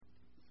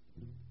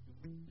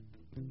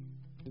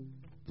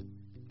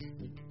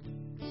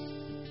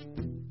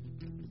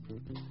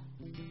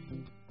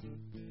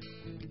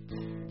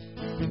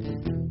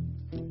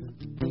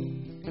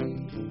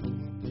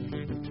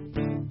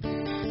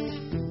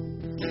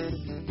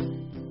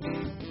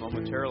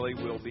momentarily,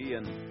 we'll be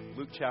in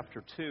Luke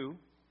chapter 2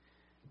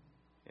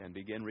 and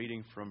begin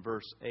reading from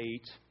verse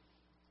 8.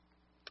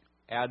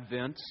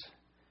 Advent,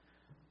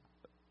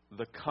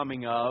 the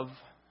coming of,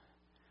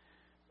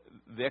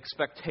 the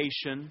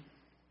expectation,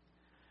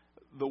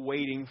 the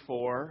waiting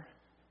for,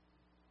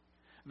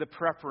 the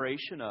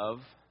preparation of,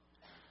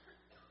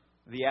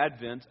 the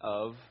advent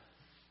of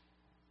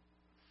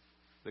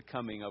the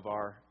coming of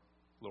our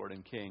Lord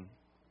and King.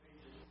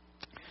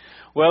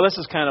 Well, this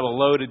is kind of a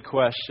loaded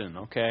question,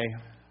 okay?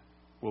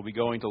 We'll be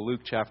going to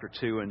Luke chapter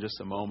 2 in just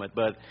a moment,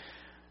 but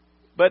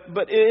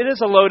it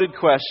is a loaded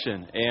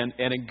question, and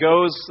it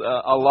goes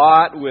a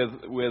lot with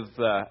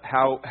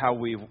how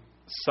we've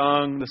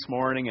sung this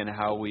morning and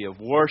how we have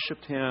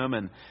worshipped Him.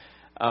 And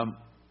I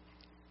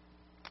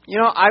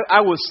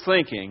was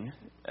thinking,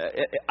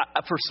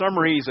 for some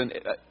reason,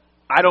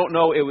 I don't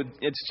know,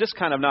 it's just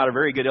kind of not a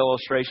very good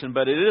illustration,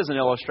 but it is an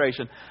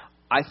illustration.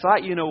 I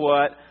thought, you know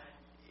what?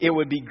 It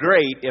would be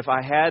great if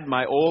I had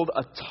my old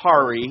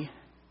Atari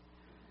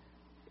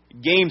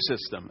game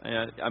system.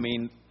 I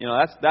mean,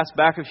 that's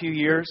back a few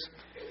years,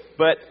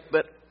 but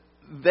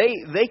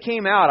they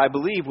came out, I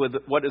believe, with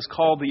what is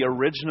called the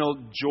original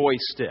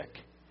joystick,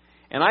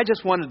 and I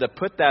just wanted to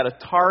put that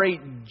Atari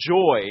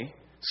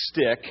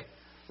joystick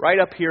right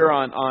up here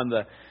on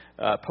the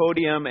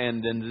podium,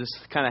 and then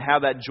just kind of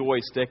have that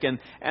joystick. And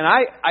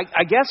I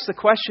guess the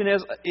question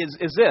is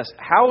this: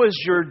 how is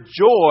your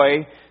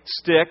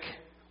joystick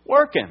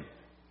working?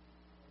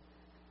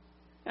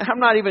 I'm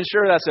not even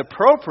sure that's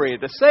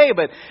appropriate to say,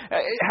 but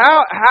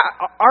how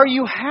are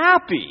you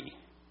happy?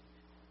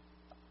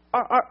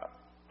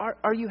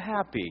 Are you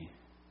happy?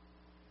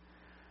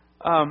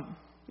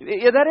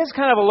 That is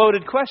kind of a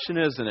loaded question,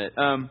 isn't it?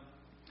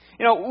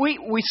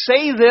 We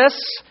say this.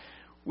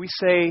 We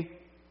say,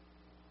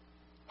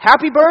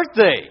 "Happy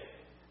birthday,"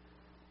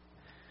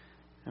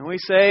 and we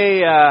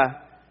say,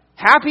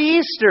 "Happy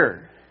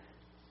Easter,"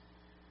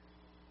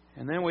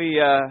 and then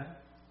we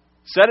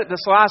said it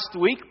this last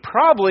week,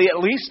 probably at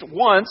least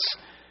once,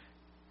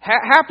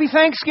 Happy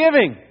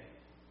Thanksgiving.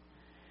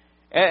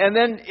 And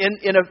then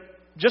in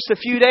just a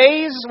few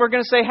days, we're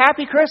going to say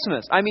Happy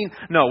Christmas. I mean,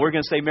 no, we're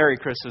going to say Merry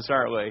Christmas,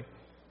 aren't we?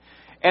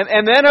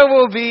 And then it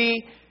will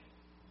be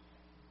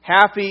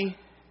Happy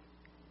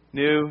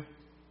New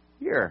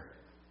Year.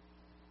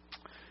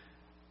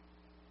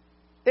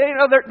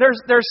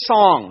 There's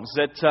songs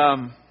that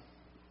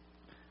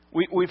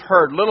we've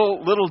heard,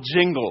 little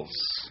jingles.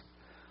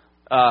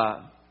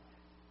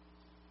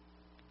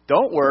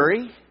 Don't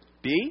worry,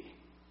 be.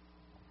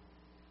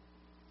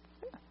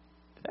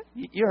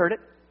 You heard it.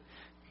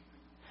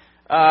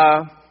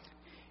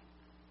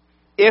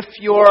 If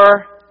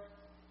you're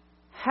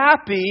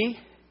happy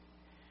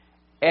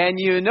and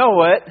you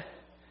know it,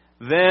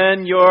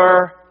 then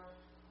your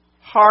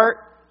heart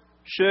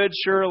should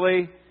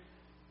surely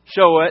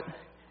show it.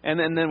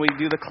 And then we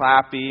do the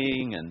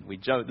clapping and we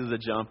do the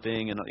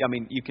jumping, and I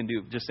mean, you can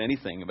do just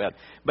anything about it.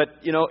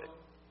 But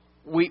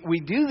we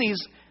do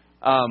these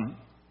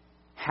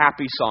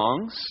happy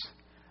songs.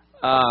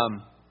 I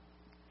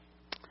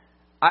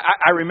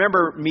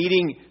remember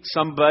meeting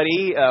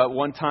somebody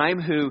one time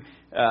who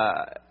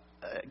I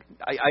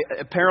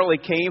apparently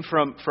came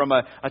from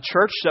a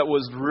church that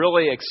was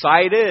really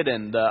excited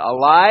and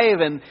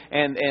alive, and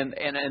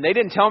they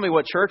didn't tell me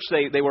what church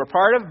they were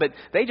part of, but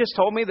they just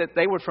told me that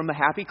they were from the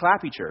Happy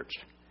Clappy Church.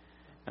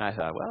 And I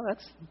thought, well,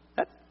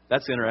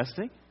 that's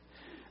interesting.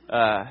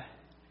 I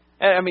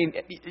mean,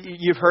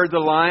 you've heard the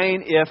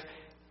line,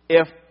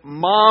 if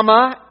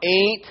Mama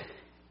ain't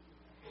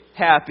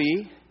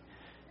happy,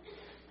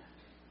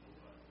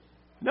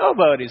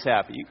 nobody's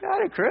happy. You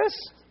got it, Chris.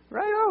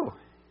 Right-o.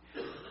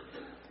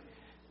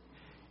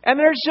 And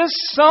there's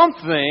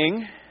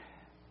something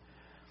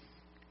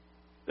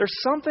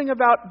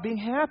about being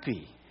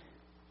happy.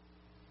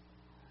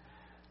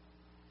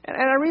 And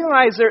I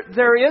realize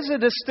there is a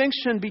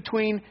distinction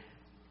between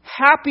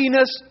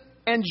happiness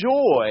and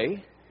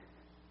joy.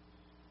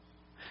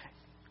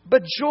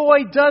 But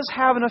joy does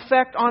have an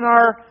effect on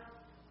our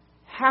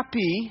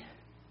happiness.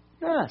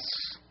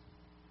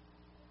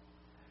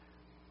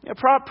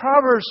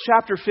 Proverbs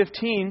chapter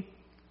 15,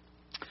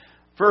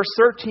 verse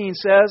 13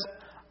 says,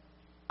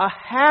 "A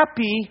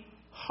happy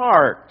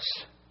heart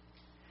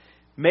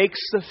makes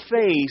the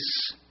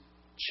face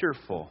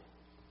cheerful."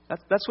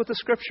 That's what the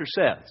Scripture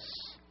says.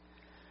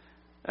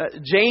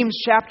 James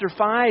chapter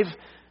 5,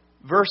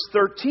 verse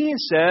 13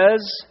 says,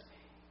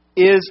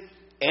 "Is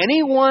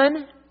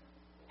anyone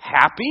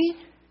happy?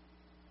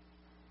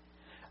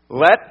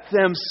 Let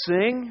them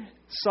sing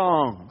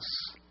songs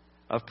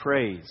of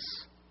praise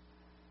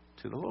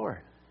to the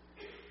Lord."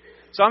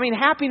 So, I mean,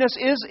 happiness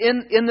is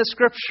in the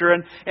Scripture,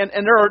 and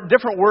there are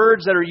different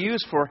words that are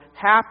used for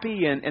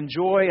happy and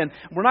joy, and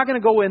we're not going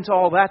to go into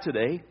all that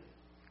today.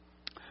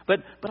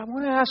 But I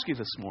want to ask you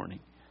this morning,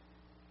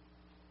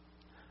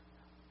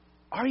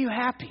 are you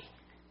happy?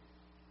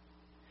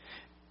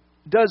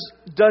 Does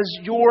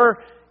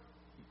your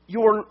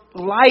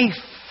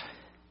life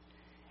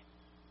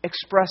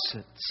express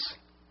it?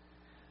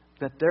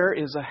 That there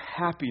is a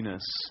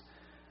happiness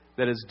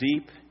that is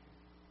deep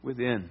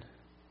within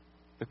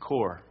the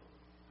core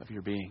of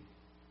your being.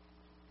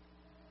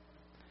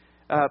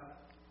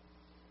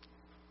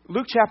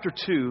 Luke chapter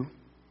 2,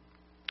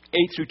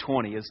 8 through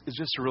 20 is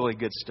just really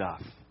good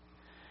stuff.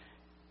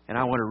 And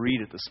I want to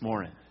read it this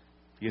morning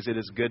because it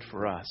is good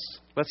for us.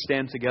 Let's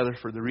stand together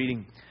for the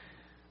reading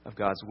of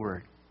God's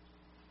Word.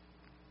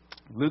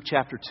 Luke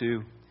chapter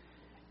 2,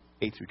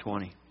 8 through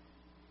 20.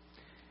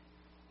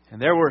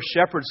 And there were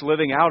shepherds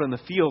living out in the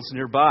fields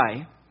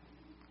nearby.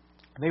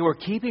 They were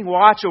keeping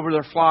watch over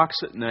their flocks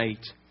at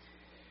night.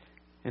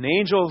 An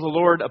angel of the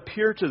Lord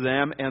appeared to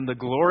them, and the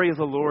glory of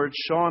the Lord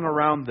shone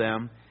around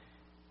them,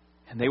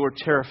 and they were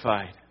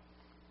terrified.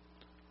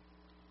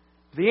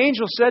 The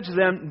angel said to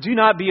them, "Do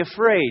not be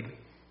afraid.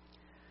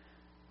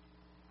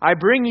 I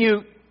bring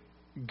you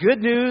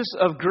good news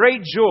of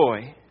great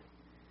joy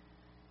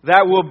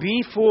that will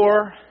be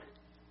for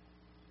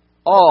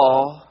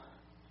all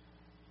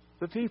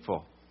the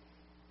people.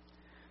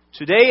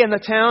 Today in the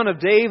town of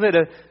David,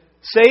 a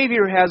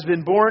Savior has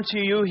been born to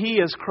you. He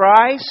is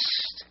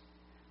Christ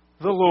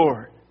the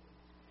Lord.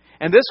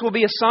 And this will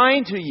be a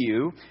sign to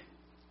you.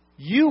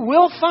 You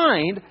will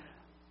find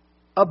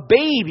a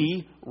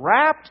baby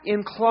wrapped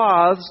in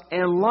cloths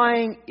and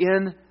lying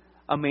in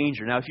a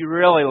manger." Now, if you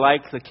really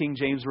like the King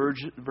James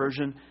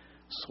Version,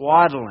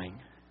 swaddling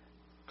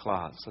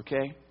cloths,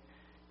 okay?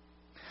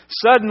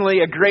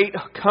 Suddenly, a great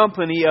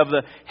company of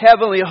the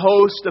heavenly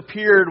host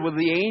appeared with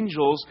the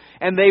angels,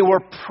 and they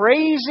were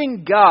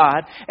praising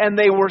God, and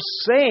they were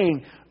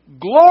saying,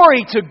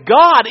 "Glory to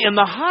God in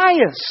the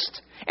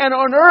highest, and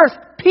on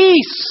earth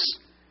peace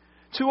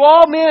to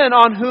all men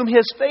on whom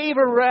His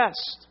favor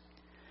rests."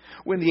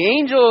 When the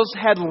angels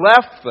had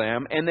left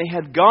them, and they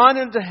had gone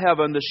into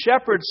heaven, the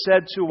shepherds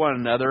said to one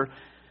another,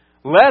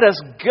 "Let us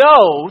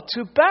go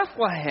to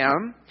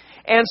Bethlehem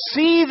and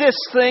see this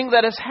thing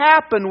that has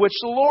happened, which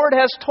the Lord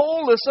has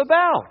told us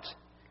about."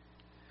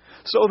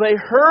 So they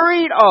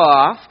hurried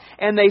off,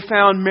 and they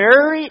found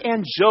Mary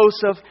and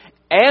Joseph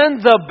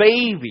and the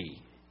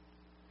baby,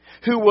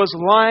 who was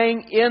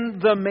lying in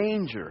the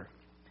manger.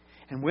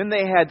 And when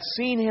they had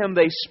seen Him,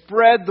 they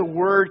spread the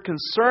word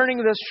concerning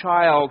this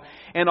child,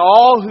 and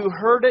all who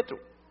heard it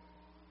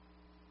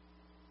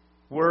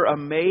were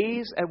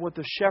amazed at what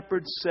the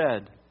shepherds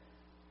said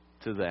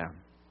to them.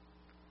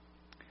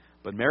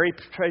 But Mary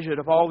treasured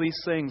up all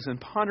these things and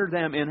pondered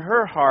them in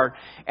her heart.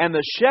 And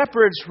the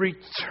shepherds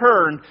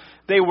returned.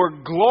 They were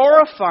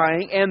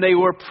glorifying and they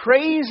were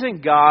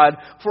praising God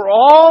for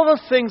all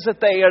the things that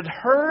they had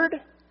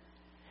heard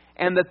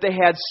and that they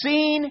had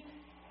seen,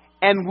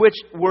 and which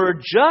were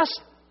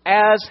just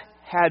as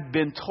had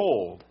been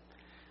told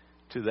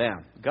to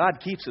them. God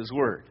keeps His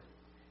word.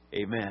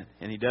 Amen.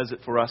 And He does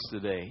it for us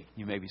today.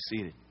 You may be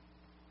seated.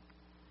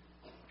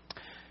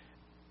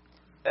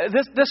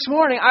 This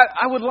morning,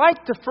 I would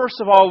like to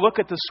first of all look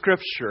at the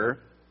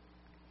Scripture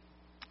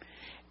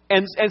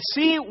and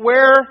see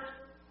where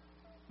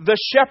the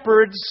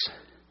shepherds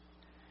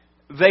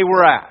they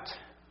were at.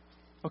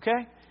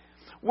 Okay?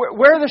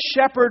 Where the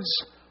shepherds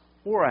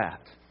were at.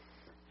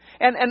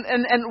 And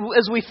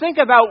as we think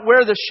about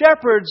where the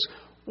shepherds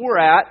were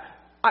at,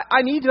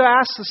 I need to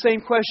ask the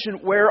same question: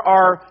 where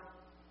are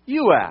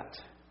you at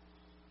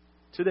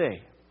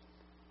today?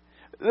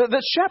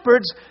 The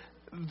shepherds,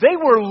 they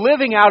were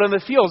living out in the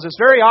fields. It's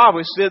very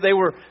obvious that they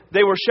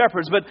were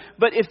shepherds.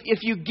 But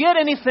if you get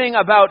anything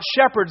about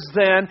shepherds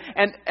then,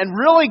 and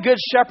really good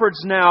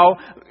shepherds now,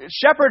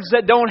 shepherds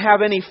that don't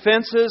have any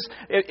fences,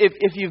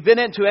 if you've been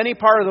into any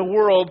part of the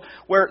world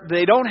where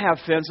they don't have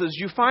fences,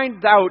 you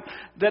find out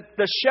that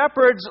the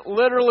shepherds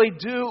literally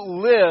do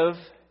live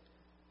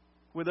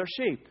with their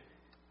sheep.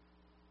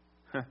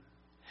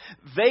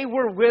 They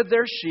were with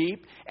their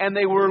sheep, and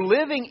they were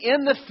living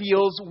in the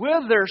fields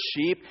with their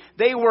sheep.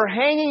 They were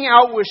hanging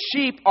out with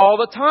sheep all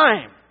the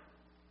time.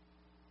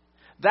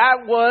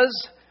 That was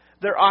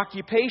their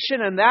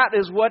occupation, and that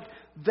is what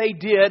they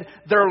did.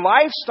 Their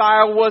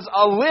lifestyle was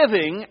a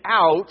living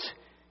out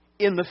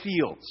in the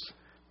fields.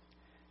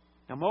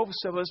 Now,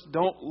 most of us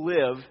don't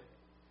live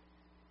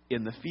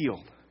in the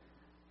field,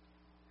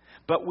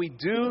 but we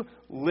do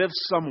live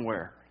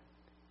somewhere.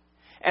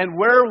 And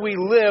where we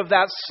live,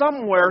 that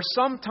somewhere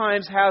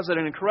sometimes has an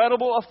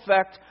incredible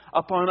effect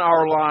upon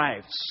our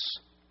lives.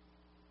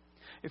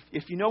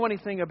 If you know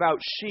anything about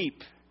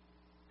sheep,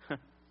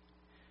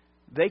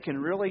 they can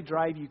really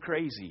drive you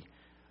crazy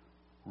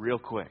real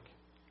quick.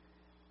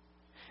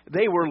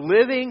 They were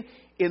living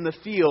in the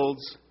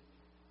fields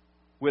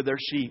with their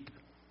sheep.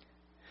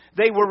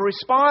 They were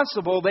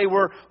responsible. They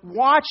were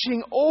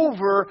watching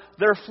over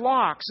their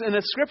flocks. And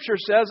the Scripture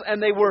says,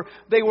 and they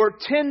were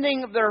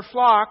tending their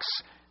flocks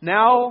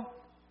now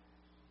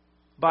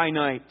by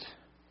night.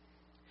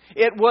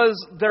 It was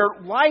their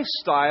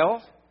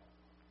lifestyle,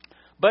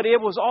 but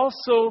it was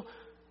also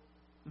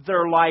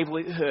their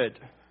livelihood.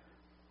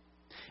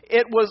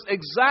 It was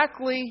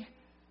exactly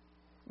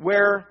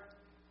where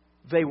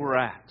they were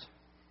at.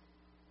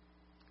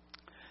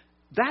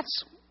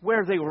 That's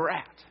where they were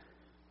at.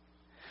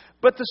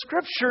 But the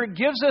Scripture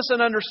gives us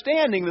an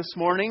understanding this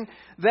morning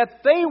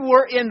that they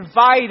were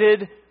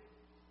invited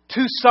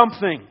to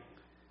something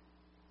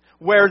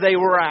where they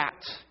were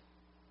at.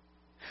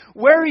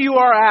 Where you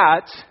are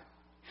at,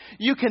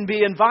 you can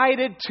be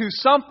invited to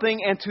something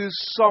and to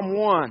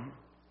someone.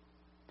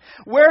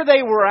 Where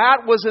they were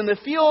at was in the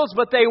fields,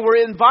 but they were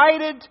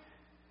invited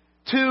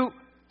to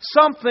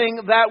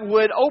something that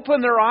would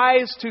open their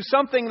eyes to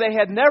something they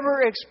had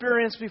never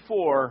experienced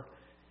before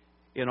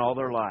in all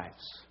their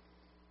lives.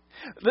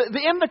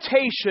 The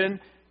invitation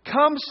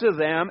comes to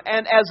them,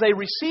 and as they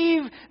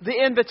receive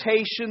the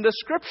invitation, the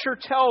Scripture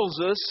tells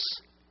us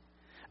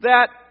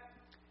that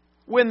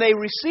when they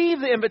receive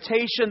the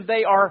invitation,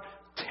 they are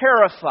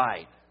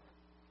terrified.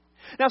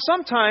 Now,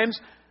 sometimes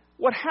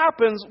what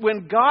happens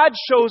when God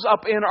shows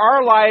up in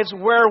our lives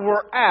where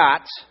we're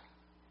at,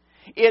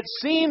 it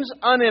seems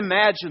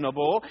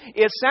unimaginable,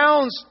 it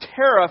sounds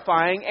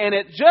terrifying, and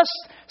it just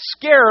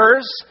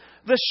scares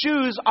the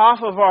shoes off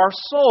of our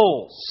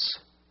souls.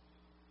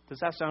 Does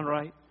that sound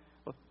right?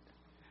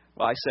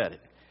 Well, I said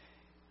it.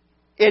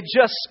 It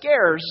just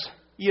scares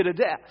you to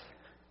death.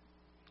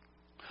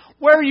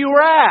 Where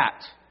you're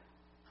at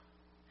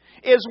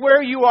is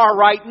where you are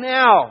right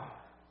now.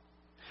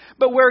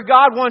 But where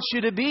God wants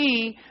you to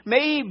be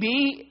may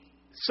be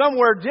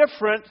somewhere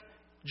different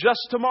just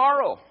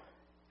tomorrow.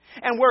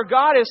 And where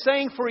God is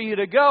saying for you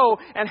to go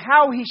and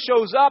how He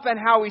shows up and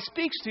how He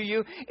speaks to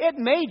you, it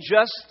may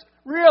just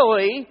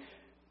really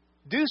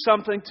do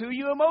something to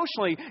you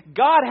emotionally.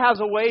 God has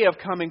a way of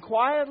coming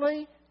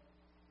quietly.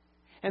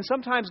 And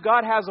sometimes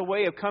God has a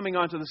way of coming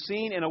onto the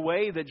scene in a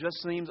way that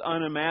just seems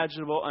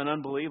unimaginable and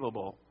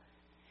unbelievable.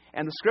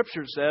 And the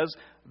Scripture says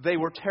they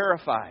were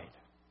terrified.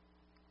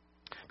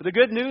 But the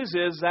good news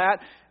is that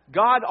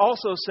God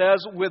also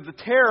says with the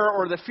terror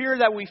or the fear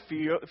that we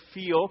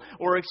feel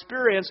or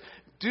experience,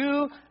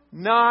 do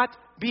not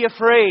be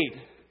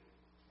afraid.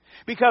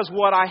 Because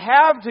what I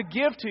have to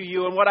give to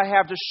you and what I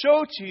have to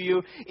show to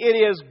you,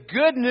 it is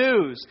good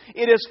news.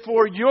 It is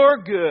for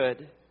your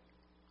good.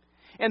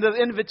 And the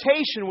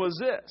invitation was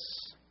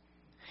this.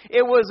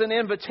 It was an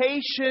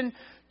invitation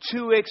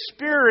to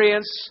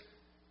experience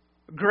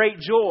great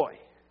joy.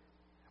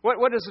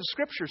 What does the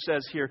Scripture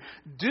says here?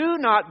 Do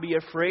not be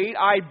afraid.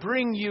 I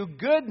bring you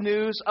good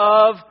news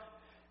of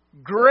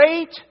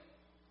great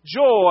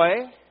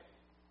joy.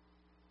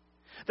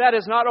 That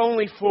is not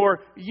only for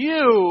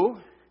you,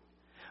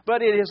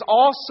 but it is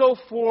also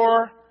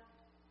for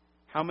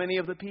how many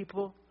of the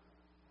people?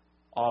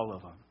 All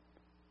of them.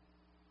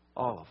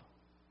 All of them.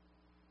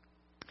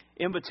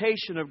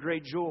 Invitation of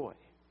great joy.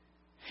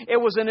 It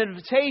was an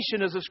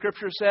invitation, as the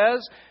Scripture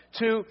says,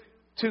 to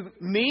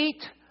meet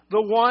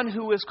the one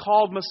who is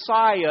called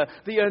Messiah,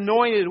 the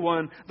Anointed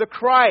One, the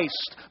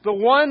Christ, the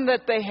one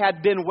that they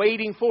had been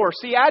waiting for.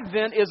 See,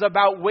 Advent is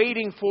about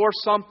waiting for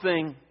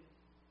something.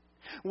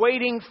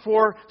 Waiting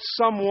for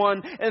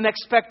someone, an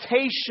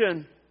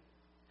expectation.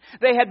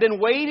 They had been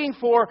waiting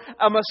for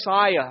a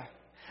Messiah.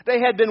 They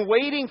had been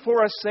waiting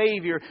for a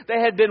Savior. They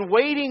had been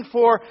waiting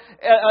for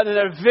an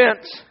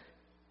event.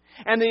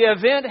 And the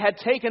event had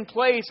taken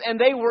place, and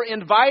they were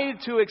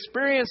invited to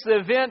experience the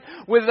event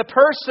with the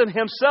person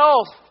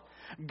Himself.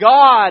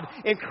 God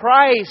in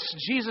Christ,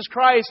 Jesus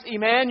Christ,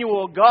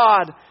 Emmanuel,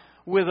 God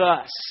with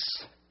us.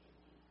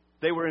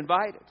 They were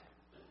invited.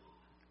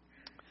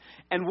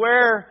 And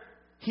where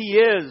He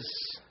is,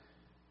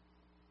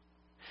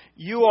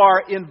 you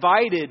are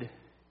invited.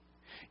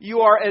 You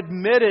are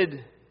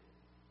admitted.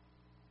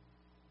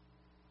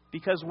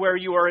 Because where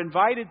you are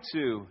invited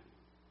to,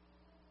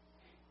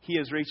 He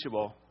is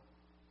reachable.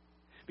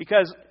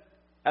 Because,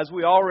 as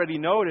we already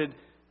noted,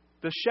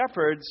 the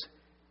shepherds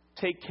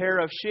take care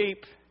of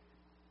sheep.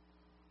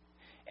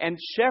 And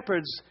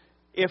shepherds,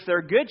 if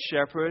they're good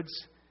shepherds,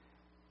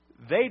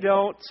 they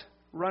don't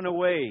run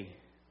away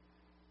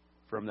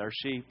from their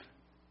sheep.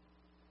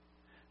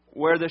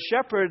 Where the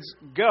shepherds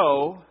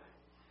go,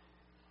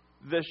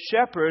 the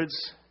shepherds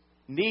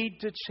need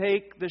to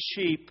take the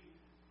sheep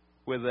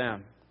with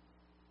them.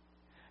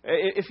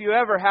 If you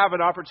ever have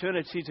an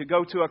opportunity to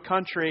go to a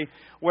country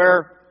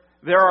where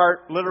there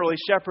are literally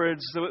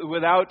shepherds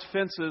without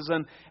fences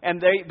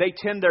and they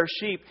tend their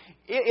sheep,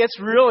 it's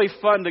really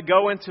fun to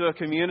go into a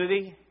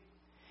community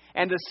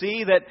and to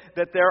see that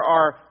there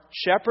are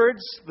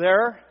shepherds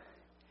there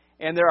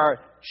and there are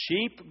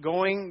sheep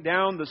going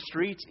down the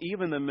streets,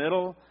 even in the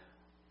middle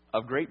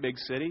of great big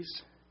cities.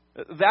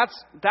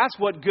 That's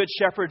what good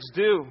shepherds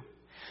do.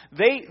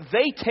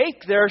 They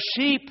take their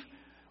sheep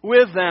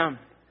with them.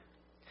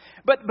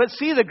 But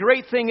see, the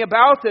great thing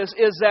about this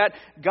is that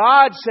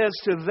God says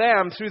to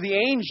them through the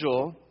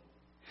angel,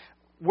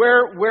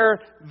 where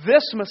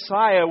this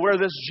Messiah, where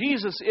this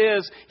Jesus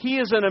is, He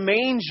is in a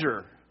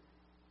manger.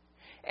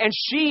 And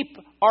sheep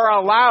are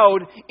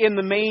allowed in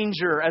the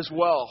manger as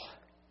well.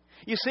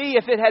 You see,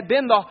 if it had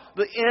been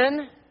the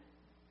inn,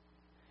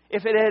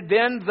 if it had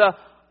been the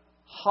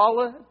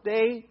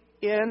Holiday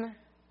Inn,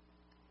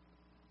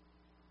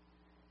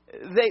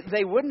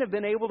 they wouldn't have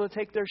been able to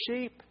take their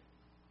sheep.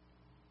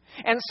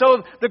 And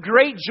so the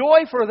great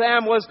joy for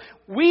them was,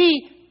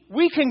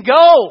 we can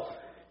go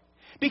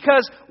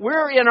Because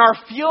we're in our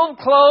field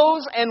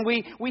clothes and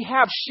we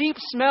have sheep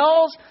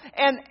smells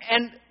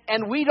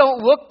and we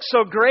don't look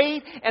so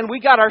great and we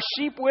got our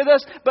sheep with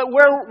us. But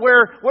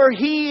where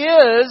He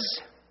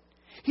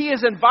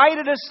has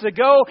invited us to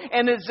go,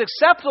 and it's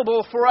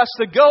acceptable for us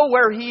to go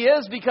where He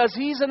is because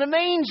He's in a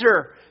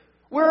manger.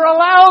 We're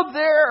allowed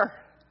there.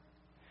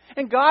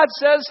 And God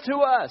says to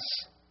us,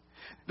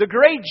 the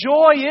great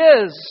joy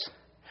is,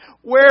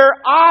 where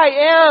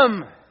I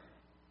am,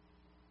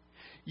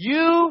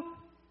 you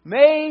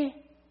may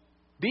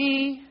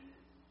be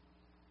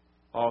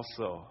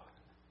also.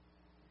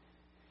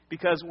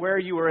 Because where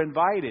you are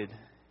invited,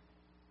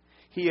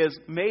 He has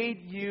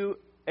made you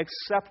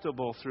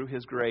acceptable through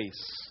His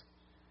grace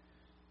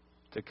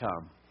to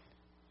come.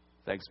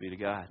 Thanks be to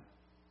God.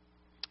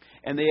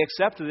 And they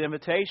accepted the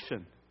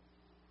invitation.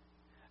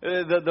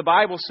 The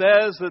Bible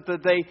says that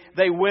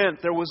they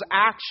went. There was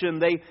action.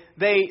 They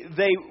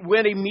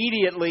went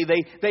immediately.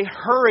 They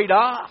hurried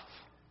off.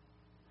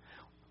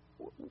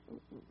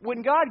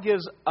 When God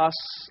gives us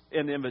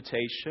an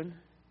invitation,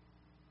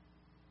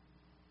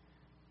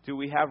 do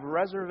we have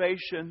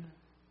reservation,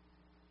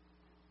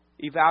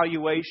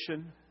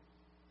 evaluation,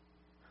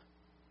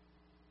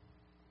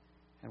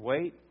 and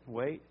wait?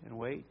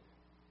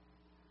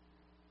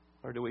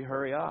 Or do we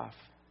hurry off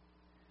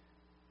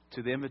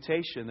to the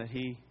invitation that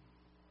He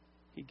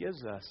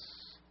gives us?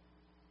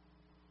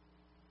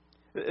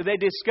 They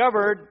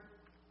discovered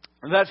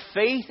that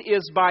faith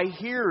is by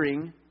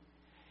hearing,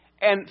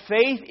 and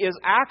faith is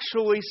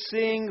actually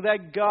seeing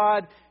that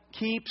God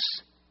keeps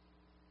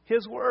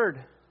His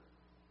word.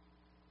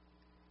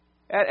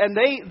 And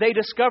they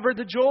discovered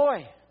the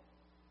joy.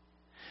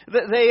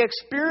 They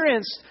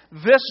experienced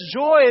this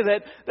joy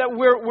that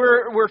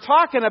we're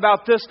talking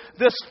about,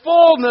 this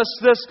fullness,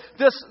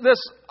 this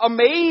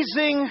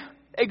amazing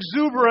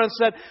exuberance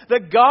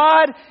that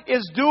God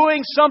is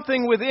doing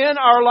something within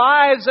our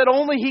lives that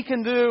only He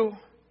can do.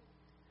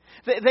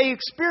 They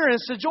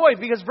experienced the joy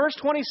because verse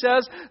 20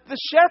 says, the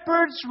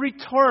shepherds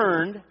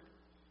returned,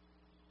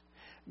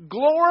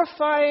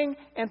 glorifying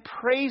and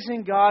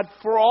praising God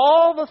for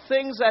all the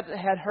things that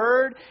had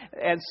heard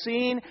and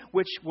seen,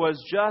 which was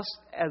just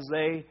as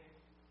they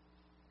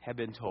had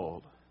been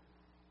told.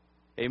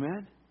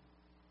 Amen?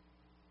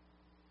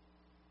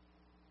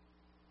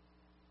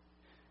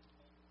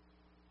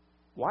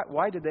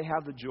 Why did they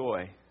have the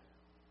joy?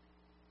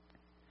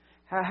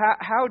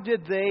 How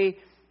did they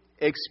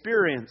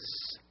experience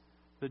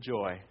the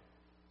joy?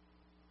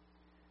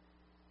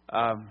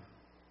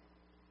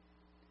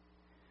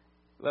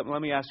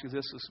 Let me ask you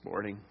this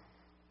morning.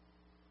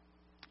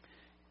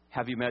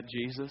 Have you met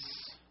Jesus?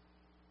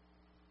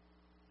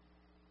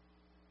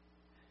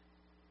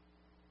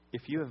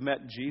 If you have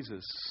met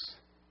Jesus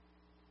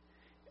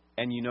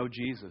and you know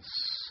Jesus,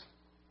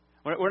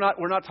 we're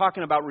not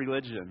talking about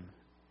religion.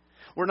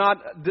 We're not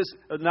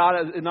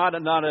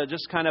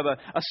just kind of a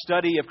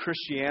study of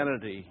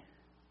Christianity.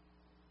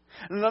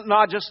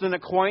 Not just an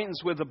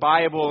acquaintance with the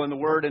Bible and the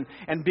Word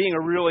and being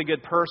a really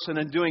good person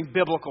and doing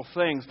biblical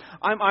things.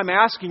 I'm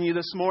asking you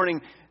this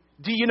morning,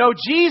 do you know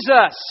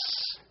Jesus?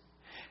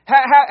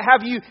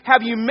 Have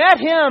you met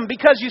Him?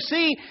 Because you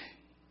see,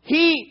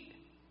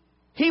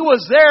 He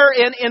was there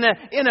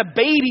in a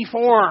baby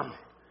form.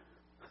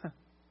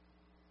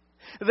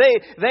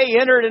 They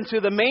entered into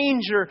the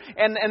manger,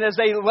 and as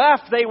they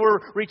left, they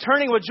were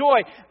returning with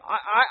joy.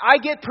 I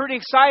get pretty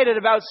excited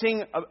about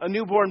seeing a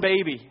newborn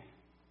baby.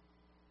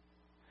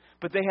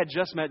 But they had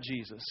just met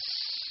Jesus.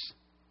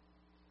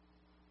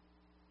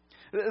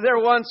 There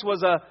once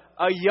was a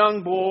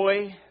young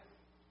boy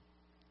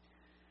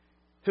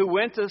who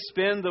went to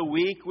spend the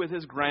week with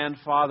his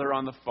grandfather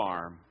on the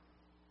farm.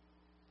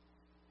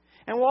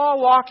 And while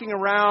walking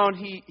around,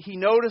 he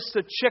noticed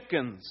the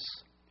chickens.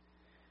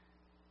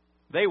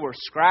 They were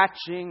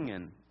scratching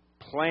and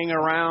playing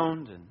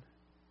around and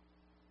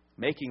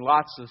making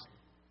lots of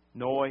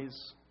noise.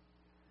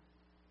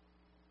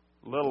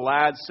 The little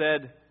lad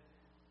said,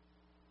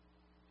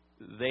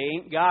 "They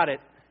ain't got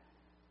it."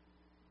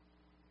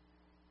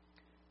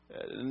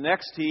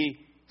 Next,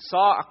 he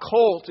saw a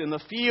colt in the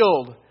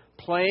field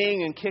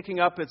playing and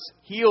kicking up its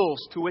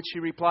heels, to which he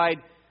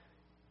replied,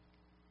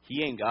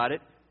 "He ain't got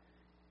it."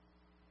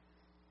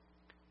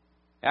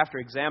 After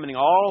examining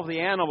all of the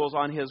animals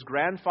on his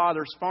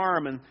grandfather's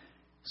farm and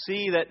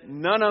see that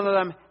none of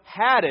them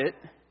had it,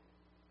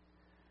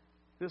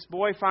 this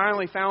boy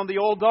finally found the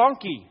old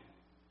donkey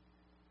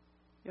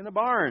in the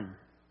barn.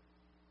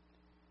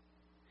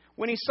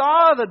 When he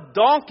saw the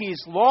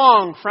donkey's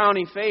long,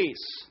 frowny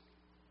face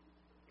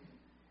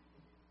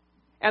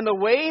and the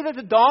way that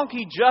the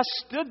donkey just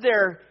stood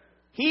there,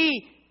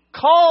 he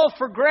called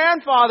for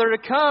grandfather to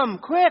come.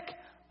 "Quick,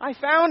 I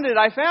found it,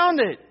 I found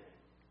it."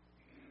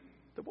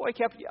 The boy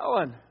kept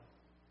yelling.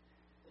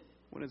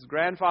 When his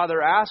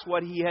grandfather asked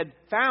what he had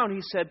found,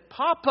 he said,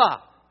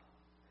 "Papa,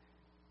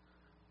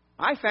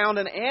 I found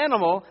an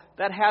animal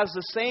that has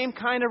the same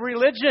kind of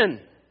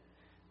religion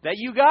that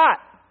you got."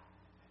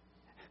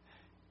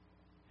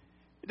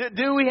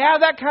 Do we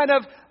have that kind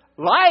of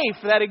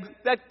life,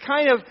 that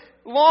kind of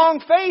long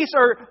face,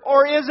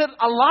 or is it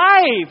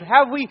alive?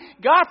 Have we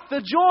got the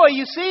joy?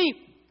 You see,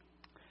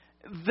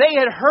 they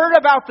had heard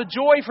about the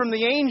joy from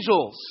the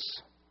angels,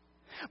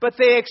 but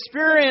they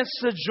experienced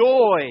the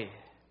joy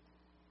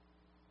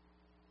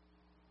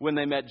when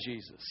they met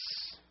Jesus.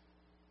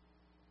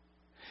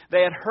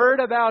 They had heard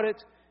about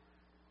it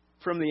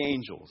from the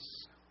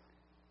angels,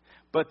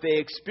 but they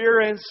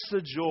experienced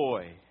the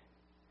joy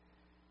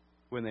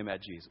when they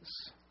met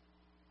Jesus.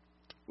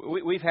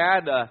 We've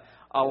had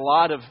a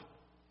lot of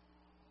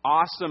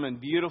awesome and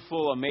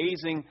beautiful,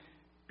 amazing,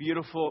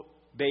 beautiful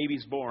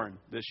babies born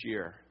this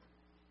year.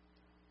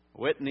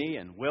 Whitney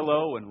and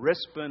Willow and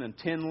Rispin and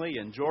Tinley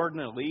and Jordan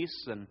and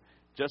Elise, and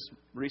just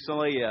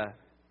recently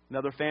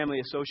another family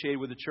associated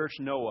with the church,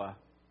 Noah.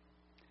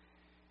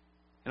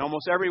 And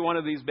almost every one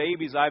of these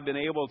babies I've been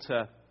able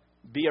to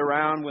be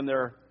around when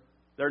they're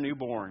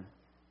newborn.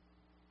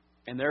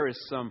 And there is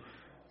some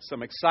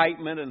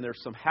excitement, and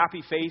there's some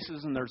happy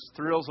faces, and there's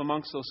thrills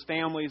amongst those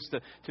families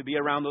to be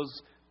around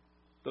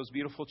those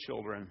beautiful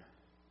children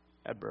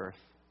at birth.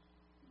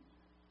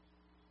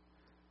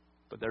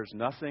 But there's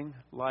nothing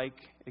like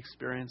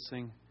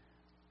experiencing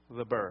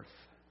the birth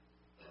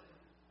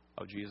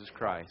of Jesus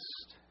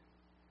Christ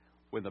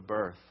when the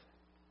birth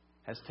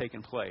has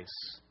taken place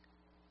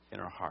in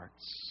our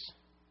hearts.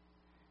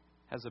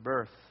 Has the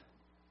birth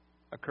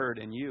occurred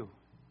in you?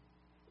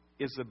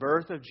 Is the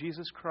birth of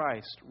Jesus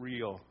Christ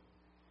real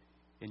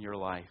in your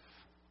life?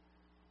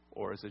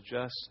 Or is it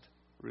just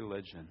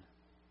religion,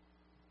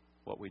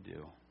 what we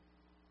do?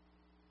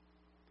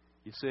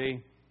 You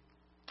see,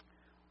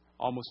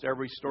 almost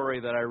every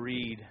story that I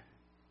read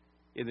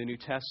in the New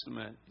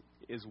Testament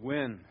is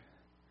when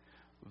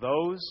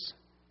those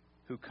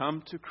who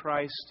come to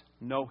Christ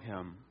know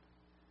Him,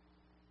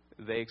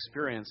 they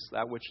experience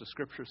that which the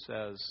Scripture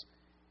says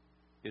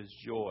is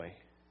joy.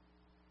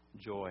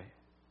 Joy.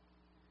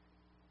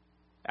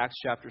 Acts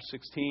chapter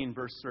 16,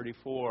 verse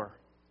 34.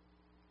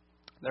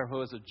 There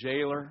was a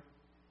jailer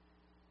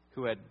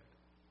who had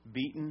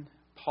beaten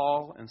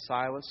Paul and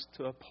Silas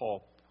to a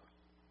pulp.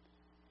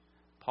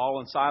 Paul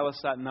and Silas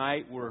that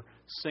night were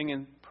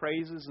singing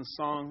praises and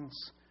songs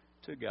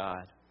to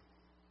God.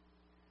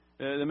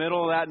 In the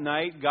middle of that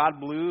night, God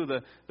blew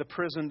the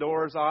prison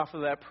doors off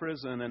of that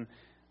prison, and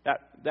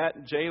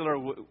that jailer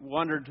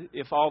wondered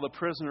if all the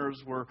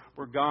prisoners were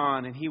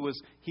gone, and he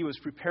was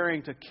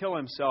preparing to kill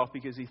himself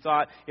because he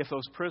thought, if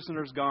those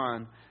prisoners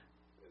gone,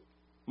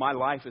 my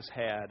life is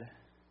had.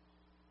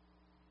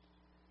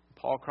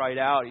 Paul cried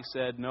out. He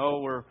said,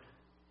 "No,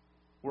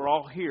 we're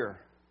all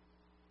here."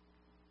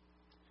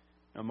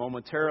 Now,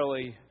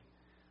 momentarily,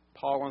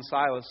 Paul and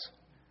Silas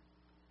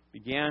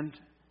began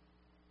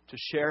to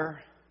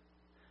share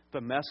the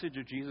message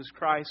of Jesus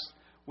Christ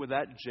with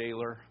that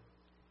jailer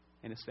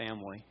and his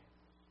family.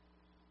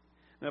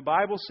 And the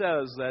Bible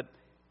says that,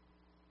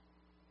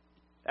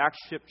 Acts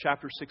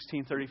chapter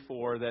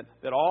 16:34,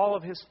 that all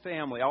of his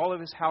family, all of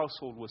his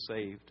household was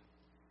saved.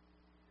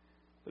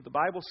 But the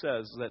Bible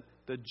says that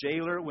the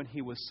jailer, when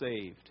he was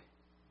saved,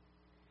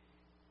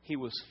 he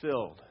was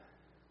filled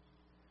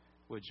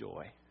with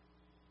joy.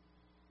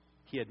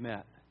 He had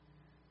met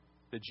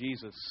the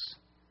Jesus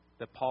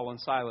that Paul and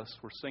Silas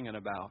were singing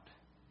about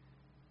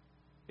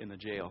in the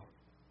jail.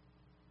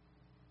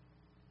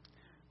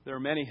 There are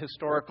many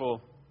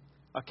historical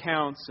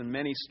accounts and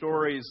many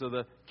stories of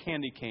the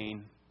candy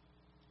cane.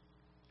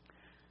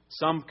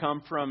 Some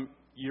come from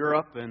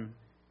Europe and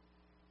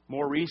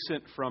more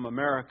recent from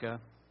America.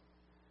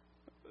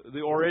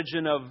 The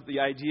origin of the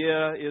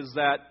idea is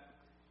that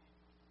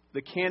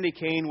the candy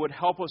cane would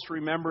help us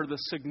remember the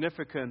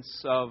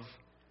significance of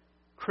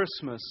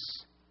Christmas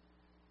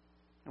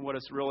and what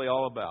it's really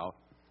all about.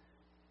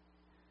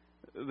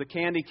 The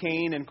candy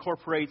cane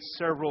incorporates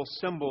several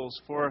symbols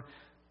for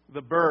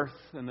the birth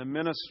and the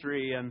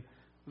ministry and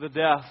the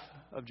death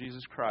of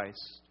Jesus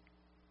Christ.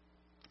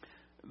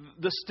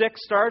 The stick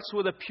starts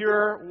with a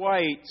pure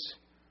white,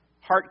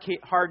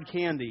 hard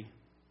candy.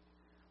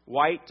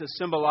 White to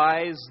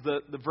symbolize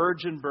the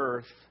virgin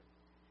birth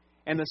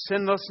and the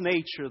sinless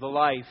nature, the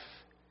life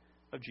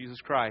of Jesus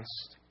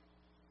Christ.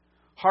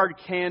 Hard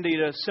candy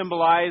to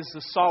symbolize the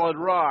solid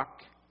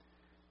rock,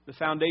 the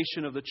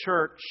foundation of the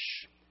church,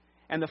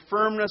 and the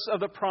firmness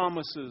of the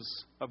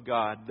promises of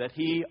God, that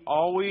He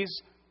always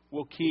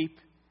will keep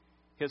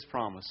His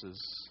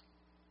promises.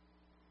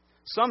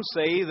 Some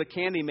say the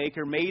candy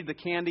maker made the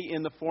candy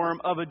in the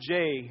form of a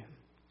J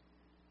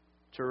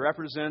to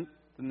represent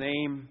the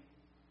name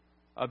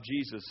of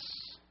Jesus,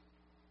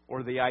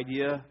 or the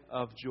idea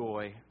of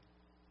joy.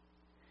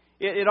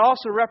 It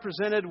also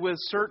represented with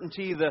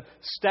certainty the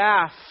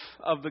staff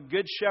of the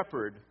Good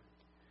Shepherd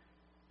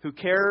who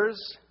cares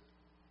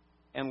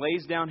and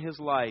lays down his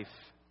life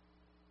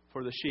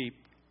for the sheep.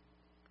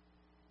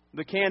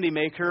 The candy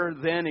maker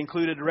then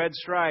included red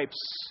stripes.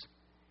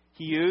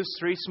 He used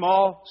 3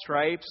 small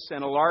stripes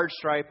and a large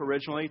stripe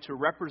originally to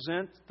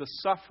represent the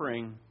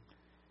suffering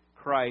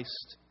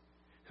Christ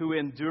who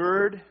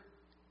endured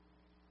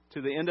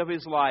to the end of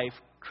His life,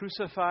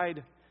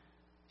 crucified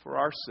for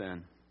our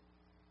sin.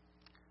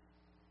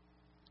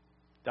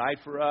 died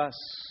for us,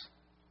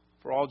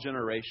 for all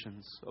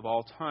generations of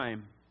all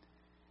time.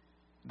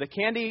 The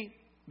candy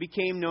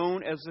became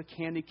known as the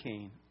candy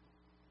cane,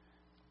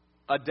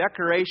 a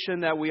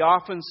decoration that we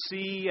often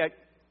see at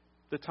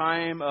the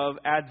time of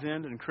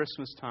Advent and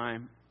Christmas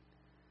time.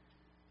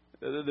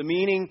 The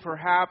meaning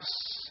perhaps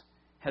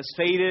has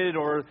faded,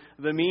 or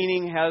the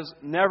meaning has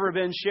never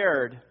been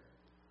shared.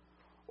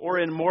 Or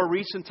in more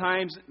recent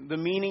times, the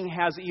meaning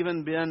has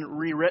even been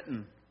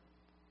rewritten.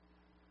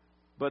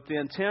 But the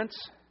intent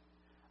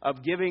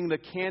of giving the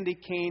candy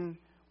cane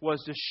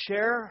was to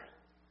share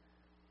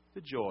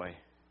the joy.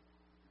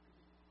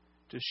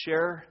 To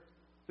share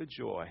the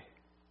joy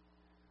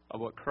of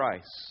what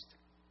Christ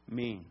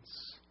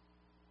means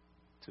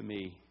to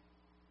me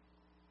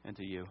and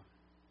to you.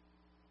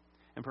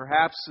 And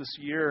perhaps this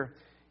year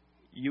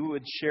you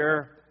would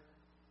share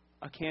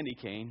a candy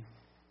cane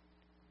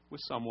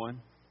with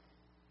someone,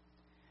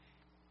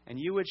 and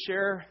you would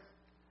share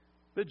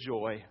the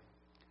joy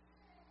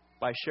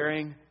by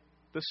sharing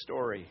the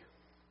story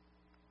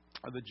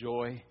of the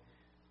joy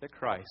that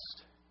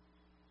Christ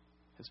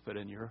has put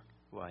in your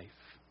life.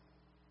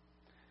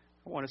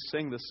 I want to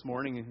sing this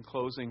morning in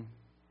closing,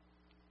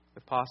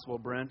 if possible,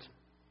 Brent.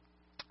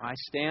 I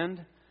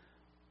stand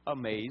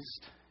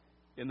amazed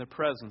in the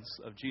presence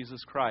of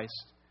Jesus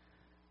Christ,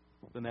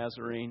 the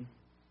Nazarene,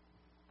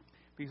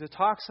 because it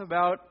talks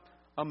about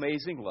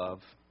amazing love,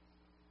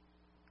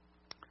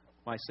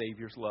 my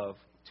Savior's love.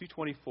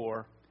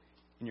 224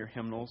 in your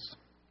hymnals.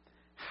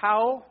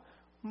 How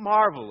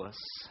marvelous.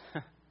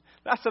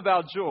 That's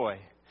about joy.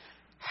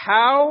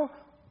 How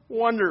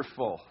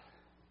wonderful.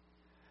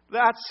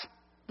 That's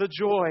the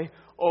joy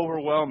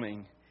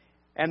overwhelming.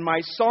 And my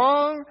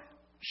song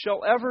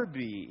shall ever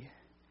be,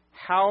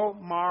 how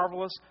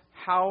marvelous,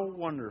 how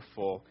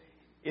wonderful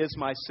is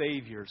my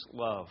Savior's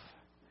love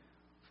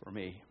for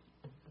me.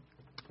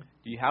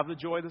 Do you have the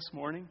joy this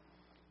morning?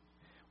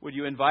 Would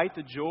you invite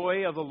the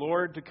joy of the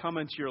Lord to come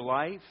into your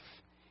life?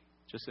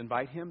 Just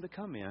invite Him to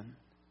come in,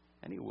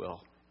 and He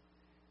will.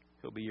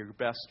 He'll be your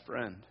best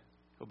friend.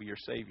 He'll be your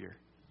Savior,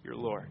 your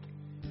Lord,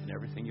 and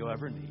everything you'll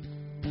ever need.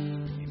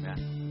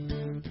 Amen.